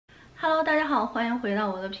Hello， 大家好，欢迎回到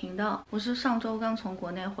我的频道。我是上周刚从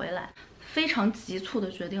国内回来，非常急促的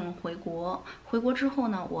决定回国。回国之后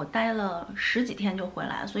呢，我待了10几天就回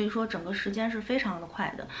来，所以说整个时间是非常的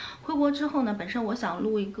快的。回国之后呢，本身我想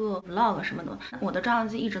录一个 vlog 什么的，我的照相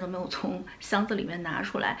机一直都没有从箱子里面拿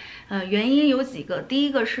出来。原因有几个，第一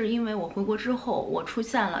个是因为我回国之后，我出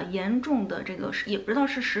现了严重的这个也不知道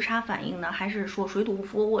是时差反应呢，还是说水土不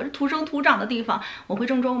服。我是土生土长的地方，我回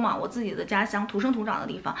郑州嘛，我自己的家乡，土生土长的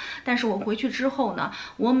地方。但是我回去之后呢，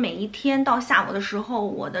我每一天到下午的时候，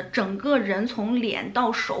我的整个人从脸到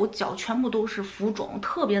手脚全部都是浮肿，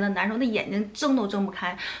特别的难受，那眼睛睁都睁不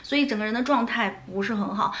开，所以整个人的状态不是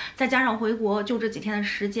很好。再加上回国就这几天的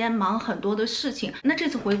时间，忙很多的事情。那这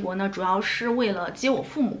次回国呢，主要是为了接我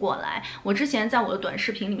父母过来。我之前在我的短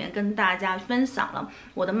视频里面跟大家分享了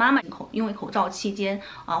我的妈妈因为口罩期间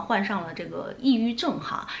患上了这个抑郁症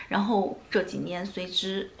哈，然后这几年随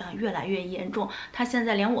之越来越严重，她现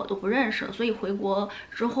在连我都不认识了，所以回国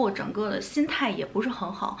之后整个的心态也不是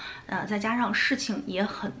很好，再加上事情也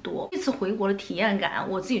很多。这次回国的体验感，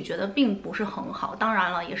我自己觉得并不是很好。当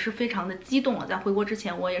然了，也是非常的激动了。在回国之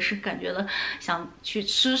前，我也是感觉了想去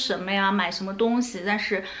吃什么呀，买什么东西。但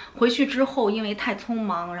是回去之后，因为太匆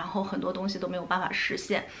忙，然后很多东西都没有办法实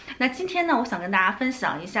现。那今天呢，我想跟大家分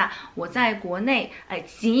享一下我在国内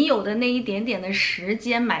仅有的那一点点的时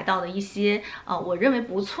间买到的一些我认为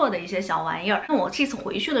不错的一些小玩意儿。那我这次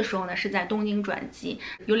回去的时候呢，是在东京转机，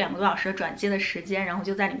有2个多小时的转机的时间，然后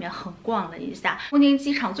就在里面横逛了一下。东京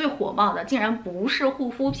机场最火爆的竟然不是护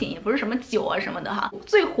肤品，也不是什么酒啊什么的哈，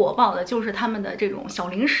最火爆的就是他们的这种小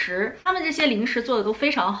零食，他们这些零食做的都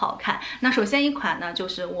非常好看。那首先一款呢，就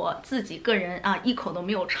是我自己个人一口都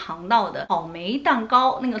没有尝到的草莓蛋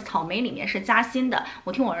糕，那个草莓里面是夹心的，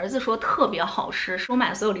我听我儿子说特别好吃，是我买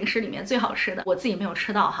的所有零食里面最好吃的，我自己没有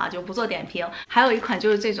吃到哈，就不做点评。还有一款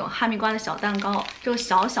就是这种哈密瓜的小蛋糕，这个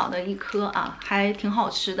小小的一颗还挺好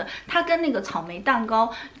吃的。它跟那个草莓蛋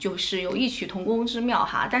糕就是有异曲同工之妙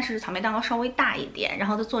哈，但是草莓蛋糕稍微大一点，然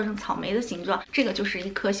后它做成草莓的形状，这个就是一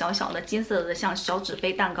颗小小的金色的像小纸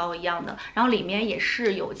杯蛋糕一样的，然后里面也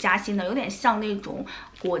是有夹心的，有点像那种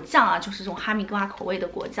果酱就是这种哈密瓜口味的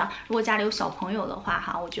果酱。如果家里有小朋友的话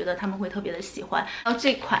哈，我觉得他们会特别的喜欢。然后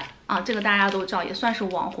这款这个大家都知道，也算是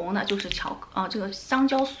网红的，就是这个香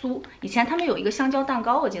蕉酥。以前他们有一个香蕉蛋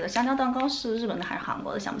糕，我记得香蕉蛋糕是日本的还是韩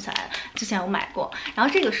国的，想不起来了。之前有买过。然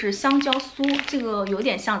后这个是香蕉酥，这个有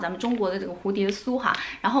点像咱们中国的这个蝴蝶酥哈。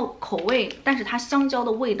然后口味，但是它香蕉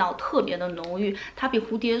的味道特别的浓郁，它比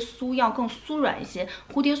蝴蝶酥要更酥软一些。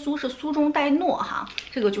蝴蝶酥是酥中带糯哈，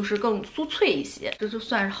这个就是更酥脆一些。这就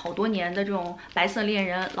算是好多年的这种白色恋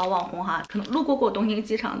人老网红哈，可能路过东京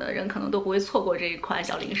机场的人可能都不会错过这一款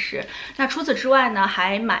小零食。那除此之外呢，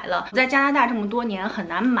还买了在加拿大这么多年很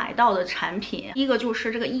难买到的产品。一个就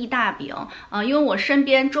是这个意大饼因为我身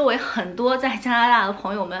边周围很多在加拿大的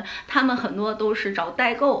朋友们，他们很多都是找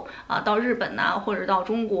代购到日本或者到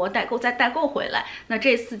中国代购，再代购回来。那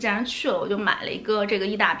这次既然去了，我就买了一个这个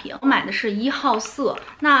意大饼，我买的是1号色。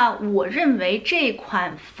那我认为这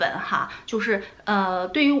款粉哈，就是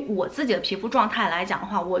对于我自己的皮肤状态来讲的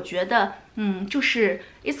话，我觉得就是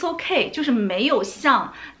it's okay， 就是没有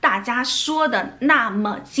像大家说的那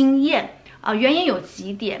么惊艳。原因有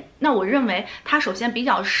几点。那我认为它首先比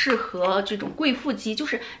较适合这种贵妇肌，就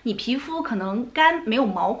是你皮肤可能干没有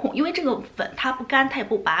毛孔，因为这个粉它不干，它也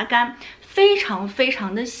不拔干，非常非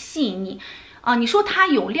常的细腻。你说它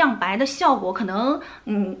有亮白的效果，可能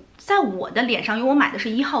在我的脸上，因为我买的是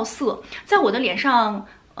1号色，在我的脸上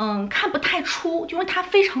看不太出，因为它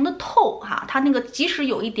非常的透哈，它那个即使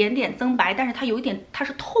有一点点增白，但是它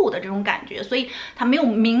是透的这种感觉，所以它没有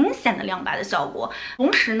明显的亮白的效果。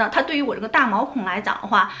同时呢，它对于我这个大毛孔来讲的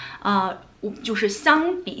话，就是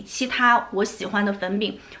相比其他我喜欢的粉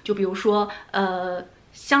饼，就比如说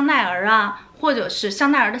香奈儿或者是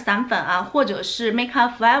香奈儿的散粉或者是 Make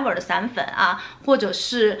Up Forever 的散粉或者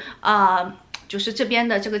是就是这边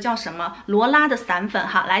的这个叫什么罗拉的散粉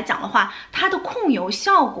哈来讲的话，它的控油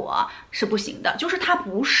效果是不行的，就是它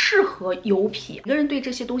不适合油皮。每个人对这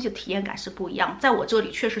些东西的体验感是不一样，在我这里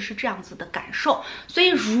确实是这样子的感受。所以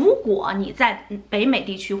如果你在北美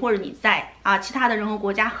地区，或者你在其他的任何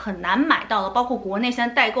国家很难买到的，包括国内现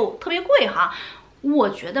在代购特别贵哈，我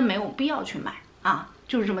觉得没有必要去买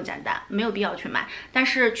就是这么简单，没有必要去买。但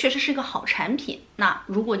是确实是一个好产品。那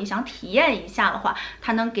如果你想体验一下的话，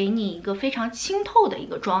它能给你一个非常清透的一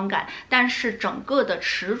个妆感，但是整个的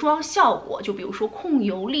持妆效果，就比如说控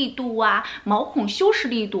油力度毛孔修饰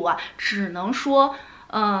力度只能说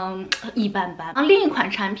一般般。另一款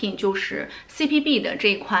产品就是 Cpb 的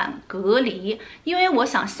这款隔离，因为我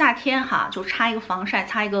想夏天哈就擦一个防晒，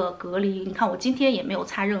擦一个隔离。你看我今天也没有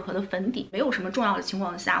擦任何的粉底，没有什么重要的情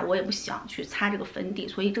况下，我也不想去擦这个粉底，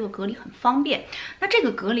所以这个隔离很方便。那这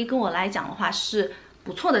个隔离跟我来讲的话是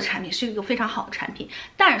不错的产品，是一个非常好的产品。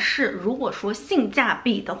但是如果说性价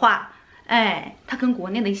比的话，它跟国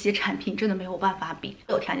内的一些产品真的没有办法比。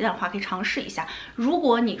有条件的话可以尝试一下。如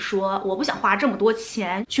果你说我不想花这么多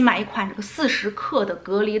钱去买一款这个40克的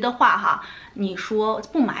隔离的话哈，你说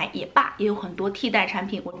不买也罢，也有很多替代产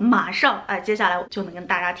品，我马上接下来我就能跟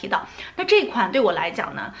大家提到。那这款对我来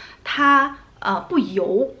讲呢，它不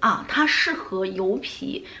油啊，它适合油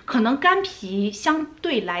皮，可能干皮相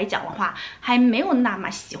对来讲的话还没有那么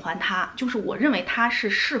喜欢它，就是我认为它是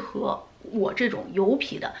适合我这种油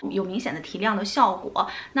皮的，有明显的提亮的效果。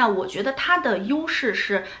那我觉得它的优势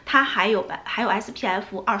是它还有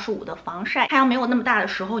SPF 25的防晒，太阳没有那么大的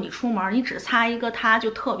时候，你出门你只擦一个它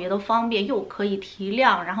就特别的方便，又可以提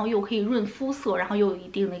亮，然后又可以润肤色，然后又有一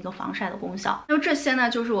定的一个防晒的功效。那么这些呢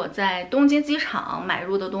就是我在东京机场买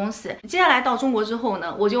入的东西。接下来到中国之后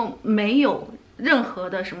呢，我就没有任何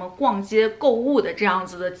的什么逛街购物的这样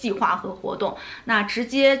子的计划和活动，那直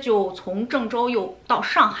接就从郑州又到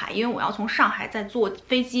上海，因为我要从上海再坐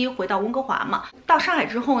飞机回到温哥华嘛。到上海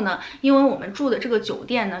之后呢，因为我们住的这个酒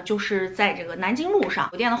店呢，就是在这个南京路上，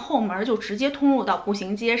酒店的后门就直接通入到步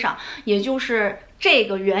行街上，也就是这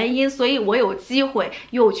个原因，所以我有机会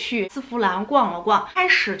又去丝芙兰逛了逛。开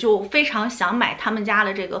始就非常想买他们家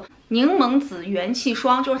的这个柠檬紫元气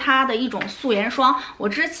霜，就是它的一种素颜霜。我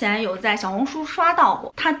之前有在小红书刷到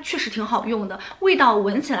过，它确实挺好用的，味道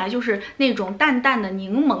闻起来就是那种淡淡的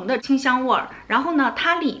柠檬的清香味儿。然后呢，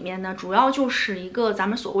它里面呢主要就是一个咱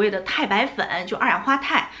们所谓的钛白粉，就二氧化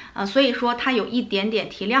钛所以说它有一点点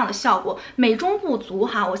提亮的效果，美中不足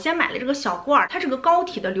哈。我先买了这个小罐儿，它这个膏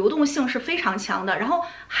体的流动性是非常强的，然后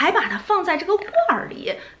还把它放在这个罐儿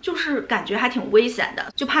里，就是感觉还挺危险的，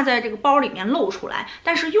就怕在这个包里面漏出来。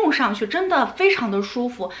但是用上去真的非常的舒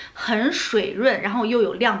服，很水润，然后又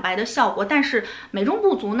有亮白的效果。但是美中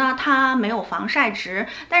不足呢，它没有防晒值。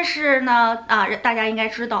但是呢，大家应该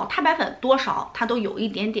知道，钛白粉多少它都有一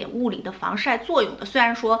点点物理的防晒作用的。虽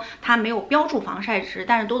然说它没有标注防晒值，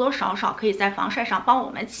但是多多少少可以在防晒上帮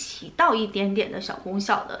我们起到一点点的小功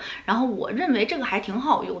效的。然后我认为这个还挺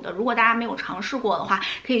好用的，如果大家没有尝试过的话，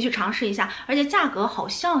可以去尝试一下。而且价格好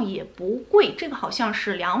像也不贵，这个好像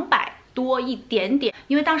是200多一点点，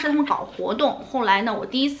因为当时他们搞活动。后来呢，我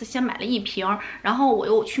第一次先买了1瓶，然后我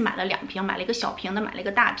又去买了2瓶，买了一个小瓶的，买了一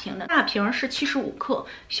个大瓶的。大瓶是75克，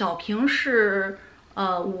小瓶是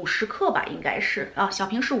50克吧，应该是小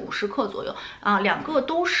瓶是50克左右两个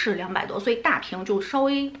都是200多，所以大瓶就稍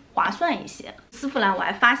微划算一些。丝芙兰我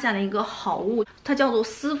还发现了一个好物，它叫做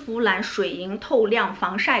丝芙兰水银透亮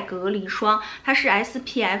防晒隔离霜，它是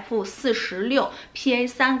SPF 46 PA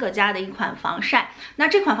 3个加的一款防晒。那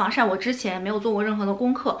这款防晒我之前没有做过任何的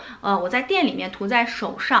功课，我在店里面涂在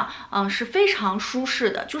手上，是非常舒适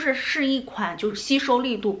的，是一款就是吸收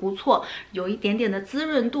力度不错，有一点点的滋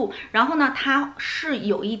润度，然后呢它是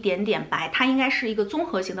有一点点白，它应该是一个综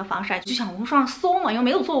合型的防晒。就小红书上搜嘛，因为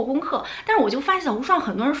没有做过功课，但是我就发现小红书上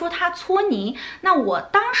很多人说它搓泥，那我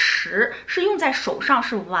当时是用在手上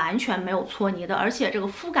是完全没有搓泥的，而且这个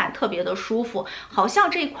肤感特别的舒服。好像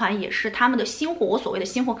这款也是他们的新货，我所谓的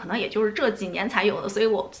新货可能也就是这几年才有的，所以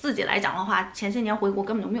我自己来讲的话，前些年回国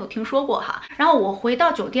根本就没有听说过哈。然后我回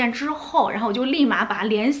到酒店之后，然后我就立马把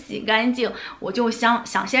脸洗干净，我就想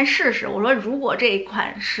先试试，我说如果这一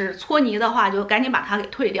款是搓泥的话，就赶紧把它给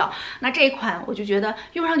退掉。那这一款我就觉得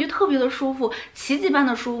用上去特别的舒服，奇迹般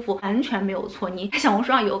的舒服，完全没有搓泥。小红书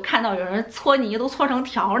上有看到有人搓泥都搓成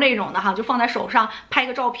条那种的哈，就放在手上拍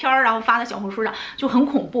个照片，然后发在小红书上，就很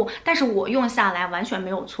恐怖。但是我用下来完全没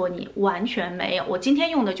有搓泥，完全没有。我今天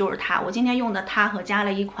用的就是它，我今天用的它和加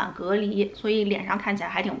了一款隔离，所以脸上看起来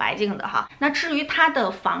还挺白净的哈。那至于它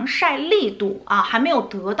的防晒力度还没有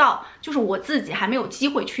得到，就是我自己还没有机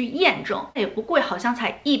会去验证，也不贵，好像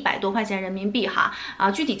才100多块钱人民币哈。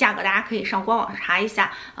具体价格大家可以上官网查一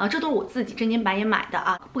下。这都是我自己真金白银买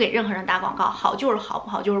的不给任何人打广告，好就是好，不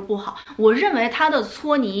好就是不好。我认为它的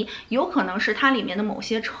搓泥有可能是它里面的某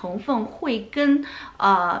些成分会跟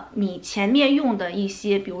你前面用的一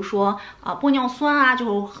些，比如说玻尿酸就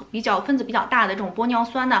是分子比较大的这种玻尿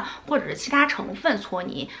酸呢，或者是其他成分搓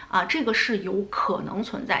泥这个是有可能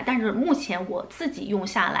存在。但是目前我自己用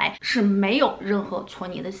下来是没有任何搓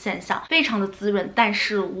泥的现象，非常的滋润，但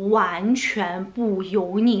是完全不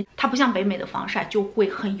油腻。它不像北美的防晒就会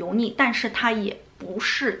很油腻，但是它也不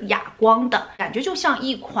是哑光的感觉，就像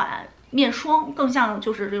一款面霜，更像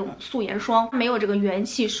就是这种素颜霜，没有这个元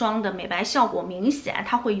气霜的美白效果明显，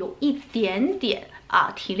它会有一点点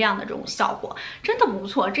提亮的这种效果，真的不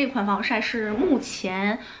错。这款防晒是目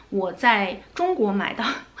前我在中国买的，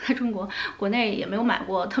在中国国内也没有买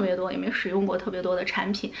过特别多，也没使用过特别多的产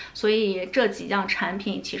品，所以这几样产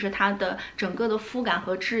品其实它的整个的肤感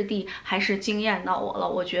和质地还是惊艳到我了，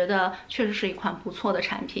我觉得确实是一款不错的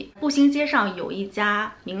产品。步行街上有一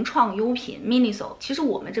家名创优品 Miniso， 其实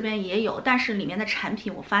我们这边也有，但是里面的产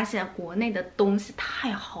品我发现国内的东西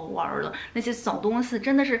太好玩了，那些小东西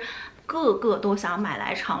真的是个个都想买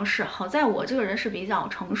来尝试。好在我这个人是比较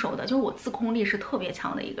成熟的，就是我自控力是特别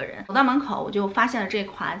强的一个人。走到门口我就发现了这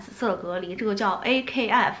款紫色的隔离，这个叫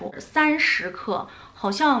AKF30克，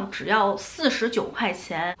好像只要49块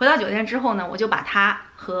钱。回到酒店之后呢，我就把它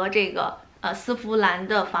和这个丝芙兰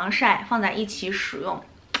的防晒放在一起使用。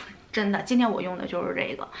真的，今天我用的就是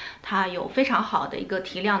这个，它有非常好的一个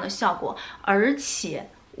提亮的效果，而且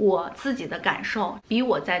我自己的感受比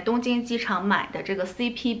我在东京机场买的这个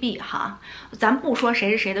CPB 哈，咱不说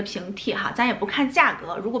谁是谁的平替哈，咱也不看价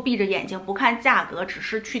格，如果闭着眼睛不看价格，只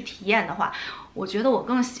是去体验的话，我觉得我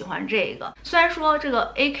更喜欢这个。虽然说这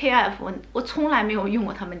个 AKF 我从来没有用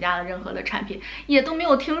过他们家的任何的产品，也都没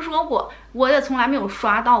有听说过，我也从来没有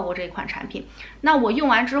刷到过这款产品。那我用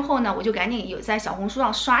完之后呢，我就赶紧有在小红书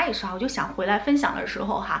上刷一刷，我就想回来分享的时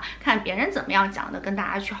候哈，看别人怎么样讲的，跟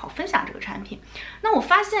大家去好分享这个产品。那我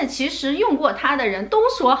发现其实用过它的人都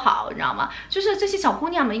说好，你知道吗？就是这些小姑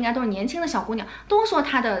娘们应该都是年轻的小姑娘，都说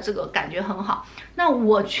它的这个感觉很好。那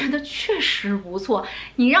我觉得确实不错。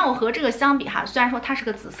你让我和这个相比哈，虽然说它是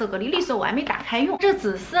个紫色隔离，绿色我还没打开用。这个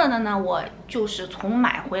紫色的呢，我就是从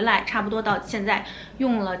买回来差不多到现在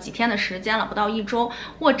用了几天的时间了，不到1周。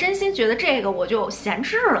我真心觉得这个我就闲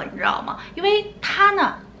置了，你知道吗？因为它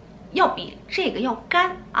呢要比这个要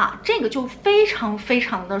干这个就非常非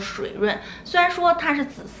常的水润。虽然说它是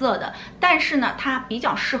紫色的，但是呢它比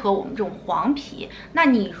较适合我们这种黄皮。那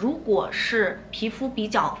你如果是皮肤比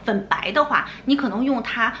较粉白的话，你可能用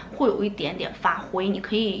它会有一点点发灰，你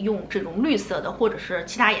可以用这种绿色的或者是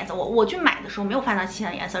其他颜色。我去买的时候没有翻到其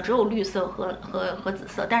他颜色，只有绿色和紫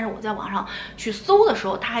色。但是我在网上去搜的时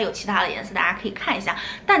候，它还有其他的颜色，大家可以看一下。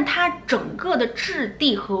但它整个的质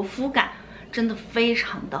地和肤感真的非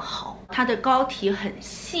常的好，它的膏体很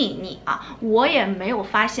细腻我也没有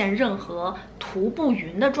发现任何涂不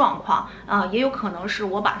匀的状况也有可能是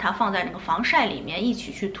我把它放在那个防晒里面一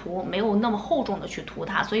起去涂，没有那么厚重的去涂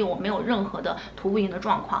它，所以我没有任何的涂不匀的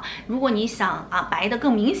状况。如果你想白的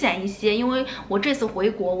更明显一些，因为我这次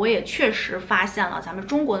回国我也确实发现了咱们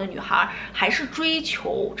中国的女孩还是追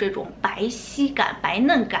求这种白皙感、白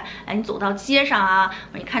嫩感。你走到街上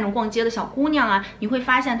你看着逛街的小姑娘你会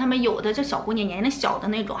发现她们有的这小姑娘年龄小的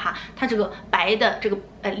那种她这个白的这个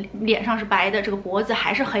脸上是白的，这个脖子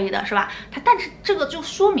还是黑的，是吧？但是这个就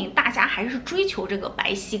说明大家还是追求这个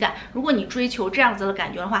白皙感。如果你追求这样子的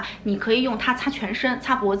感觉的话，你可以用它擦全身，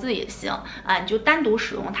擦脖子也行你就单独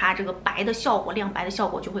使用它，这个白的效果、亮白的效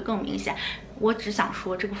果就会更明显。我只想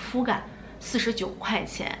说这个肤感49块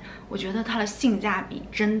钱，我觉得它的性价比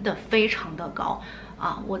真的非常的高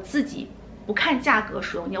我自己不看价格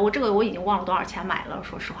使用，我这个我已经忘了多少钱买了，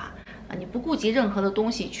说实话你不顾及任何的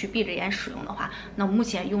东西去闭着眼使用的话，那目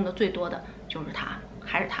前用的最多的就是它，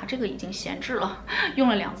还是它。这个已经闲置了，用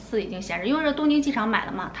了2次已经闲置，因为是东京机场买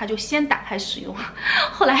的嘛，它就先打开使用。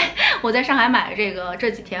后来我在上海买这个，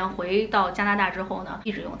这几天回到加拿大之后呢，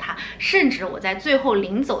一直用它。甚至我在最后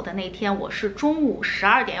临走的那天，我是中午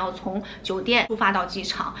12点要从酒店出发到机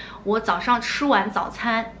场，我早上吃完早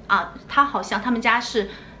餐它好像他们家是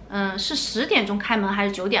10点钟开门还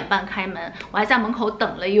是9点半开门，我还在门口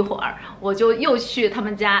等了一会儿，我就又去他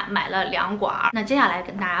们家买了2管。那接下来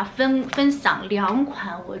跟大家分享2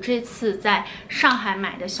款我这次在上海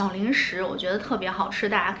买的小零食，我觉得特别好吃，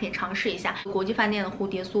大家可以尝试一下。国际饭店的蝴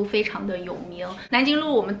蝶酥非常的有名，南京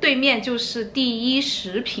路我们对面就是第一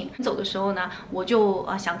食品。走的时候呢，我就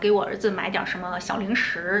想给我儿子买点什么小零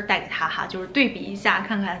食带给他就是对比一下，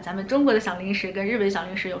看看咱们中国的小零食跟日本小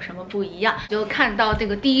零食有什么不一样。就看到这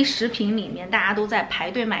个第一食品里面大家都在排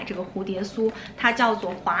队买这个蝴蝶酥，它叫做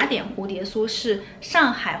华点蝴蝶酥，是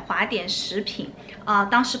上海华点食品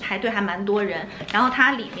当时排队还蛮多人。然后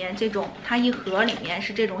它里面这种，它一盒里面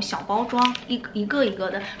是这种小包装，一个一个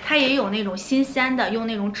的，它也有那种新鲜的，用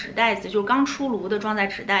那种纸袋子，就是刚出炉的装在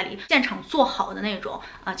纸袋里，现场做好的那种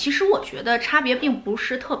其实我觉得差别并不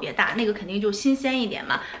是特别大，那个肯定就新鲜一点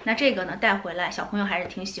嘛。那这个呢带回来，小朋友还是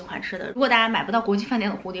挺喜欢吃的。如果大家买不到国际饭店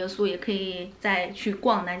的蝴蝶酥，也可以再去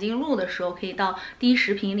逛南京路的时候，可以到第一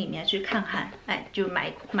食品里面去看看，哎，就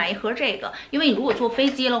买一盒这个，因为你如果坐飞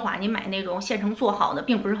机的话，你买那种现成做好的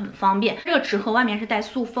并不是很方便。这个纸盒外面是带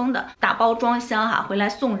塑封的，打包装箱哈，回来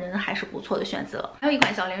送人还是不错的选择。还有一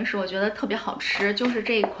款小零食，我觉得特别好吃，就是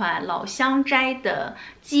这一款老乡斋的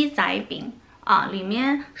鸡仔饼。啊，里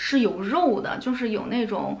面是有肉的，就是有那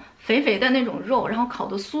种肥肥的那种肉，然后烤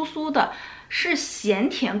的酥酥的，是咸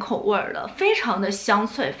甜口味的，非常的香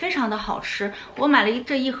脆，非常的好吃。我买了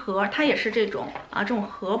这一盒，它也是这种这种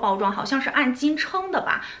盒包装，好像是按斤称的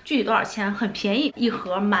吧，具体多少钱？很便宜，一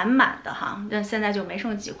盒满满的哈，但现在就没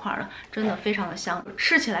剩几块了，真的非常的香，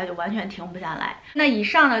吃起来就完全停不下来。那以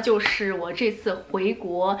上呢就是我这次回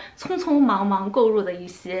国匆匆忙忙购入的一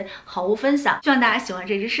些好物分享，希望大家喜欢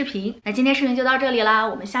这支视频。那今天视频就到这里啦，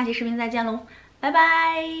我们下期视频再见喽，拜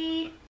拜。